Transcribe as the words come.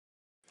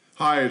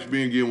Hi, it's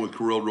me again with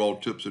Corel Draw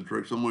Tips and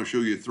Tricks. I'm going to show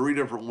you 3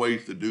 different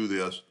ways to do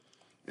this,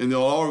 and they're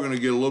all going to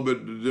get a little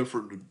bit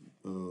different,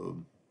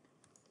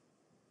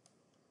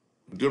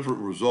 different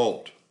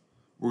result.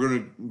 We're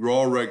going to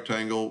draw a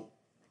rectangle,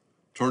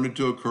 turn it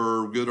to a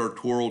curve, get our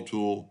twirl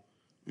tool,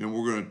 and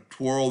we're going to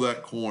twirl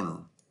that corner.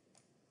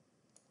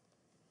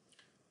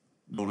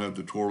 Don't have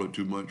to twirl it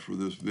too much for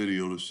this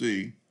video to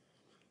see.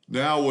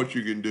 Now what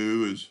you can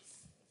do is,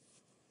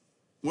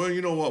 well,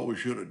 you know what we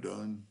should have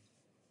done?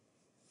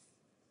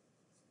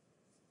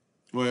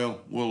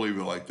 Well, we'll leave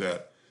it like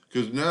that.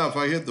 Because now if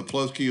I hit the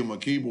plus key on my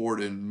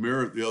keyboard and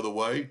mirror it the other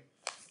way,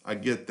 I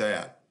get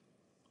that.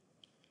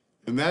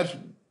 And that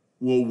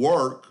will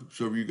work.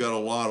 So if you've got a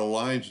lot of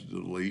lines to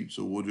delete,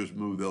 so we'll just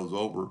move those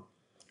over.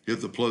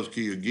 Hit the plus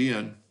key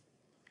again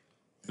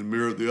and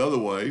mirror it the other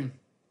way,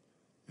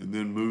 and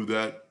then move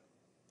that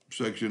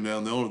section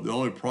down. The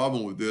only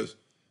problem with this,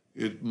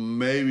 it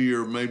maybe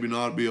or maybe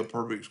not be a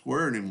perfect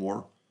square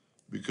anymore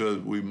because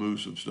we move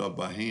some stuff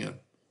by hand.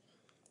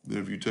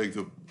 Then if you take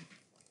the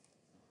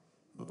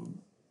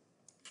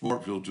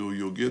Smart Fill tool,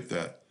 you'll get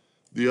that.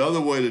 The other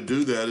way to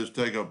do that is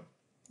take a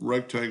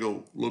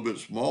rectangle a little bit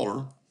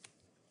smaller,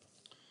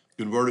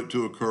 convert it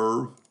to a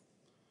curve,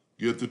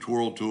 get the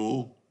twirl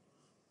tool.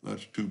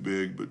 That's too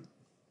big, but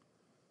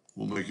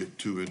we'll make it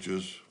 2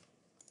 inches.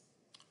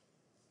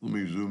 Let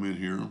me zoom in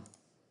here.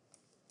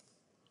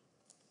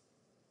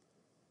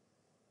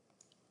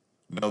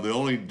 Now the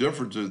only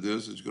difference is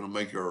this is going to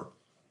make our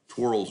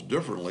twirls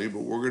differently,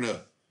 but we're going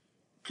to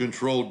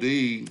Control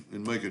D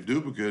and make a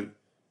duplicate,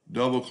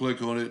 double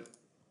click on it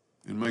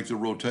and make the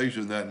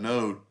rotation of that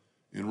node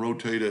and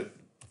rotate it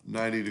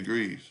 90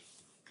 degrees.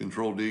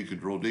 Control D,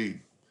 Control D.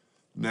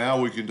 Now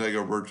we can take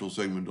our virtual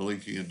segment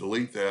delete key and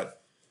delete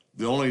that.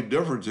 The only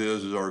difference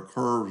is our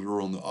curves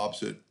are on the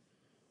opposite.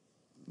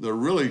 They're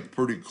really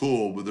pretty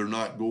cool, but they're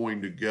not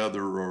going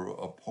together or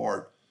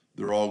apart.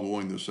 They're all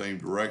going the same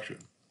direction.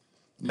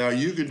 Now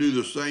you can do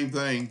the same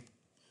thing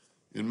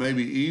and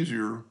maybe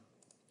easier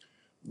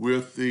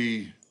with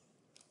the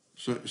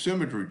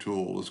Symmetry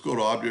tool. Let's go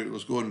to Object.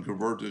 Let's go ahead and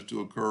convert this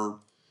to a curve.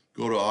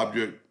 Go to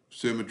Object,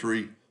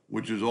 Symmetry,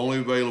 which is only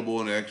available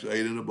in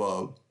X8 and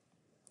above.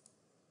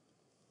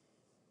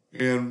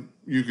 And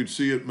you can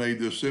see it made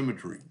this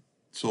symmetry.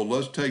 So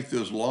let's take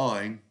this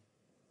line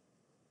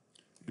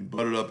and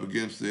butt it up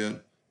against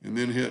it, and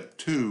then hit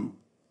 2.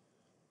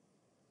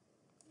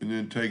 And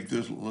then take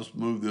this, let's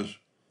move this.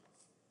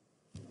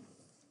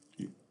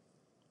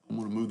 I'm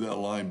going to move that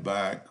line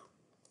back.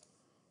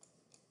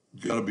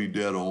 It's got to be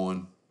dead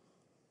on.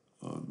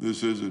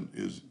 This isn't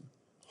as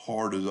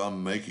hard as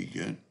I'm making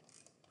it.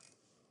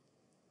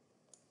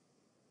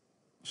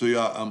 See,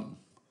 I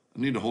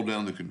need to hold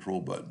down the control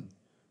button.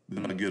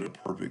 Then I get it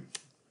perfect.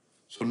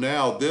 So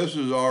now this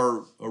is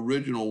our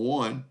original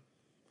one.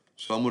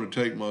 So I'm going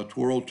to take my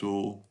twirl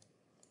tool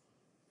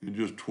and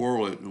just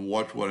twirl it and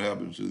watch what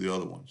happens to the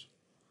other ones.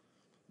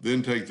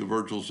 Then take the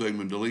virtual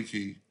segment delete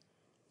key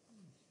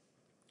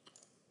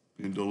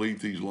and delete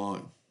these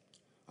lines.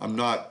 I'm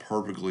not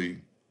perfectly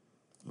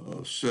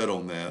set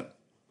on that.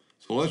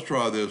 So let's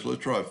try this.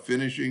 Let's try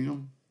finishing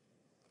them.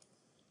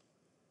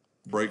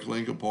 Break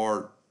link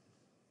apart.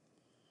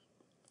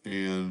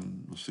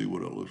 And let's see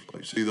what it looks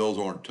like. See, those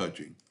aren't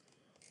touching.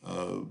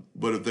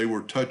 But if they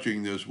were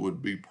touching, this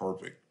would be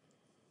perfect.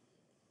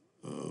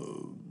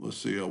 Let's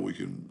see how we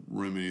can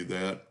remedy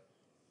that.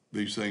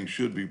 These things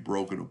should be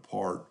broken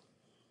apart.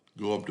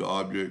 Go up to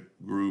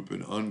Object, Group,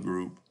 and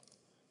Ungroup.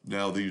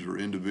 Now these are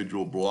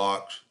individual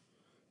blocks.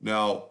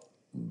 Now,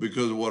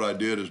 because what I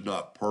did is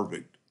not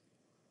perfect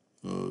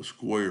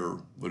square,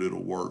 but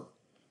it'll work.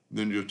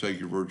 Then just take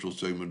your virtual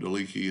segment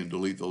delete key and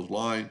delete those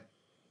lines.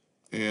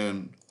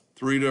 And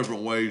 3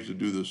 different ways to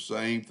do the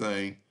same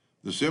thing.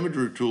 The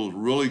Symmetry tool is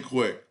really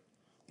quick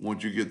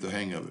once you get the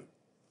hang of it.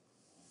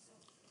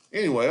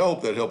 Anyway, I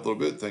hope that helped a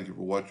little bit. Thank you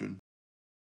for watching.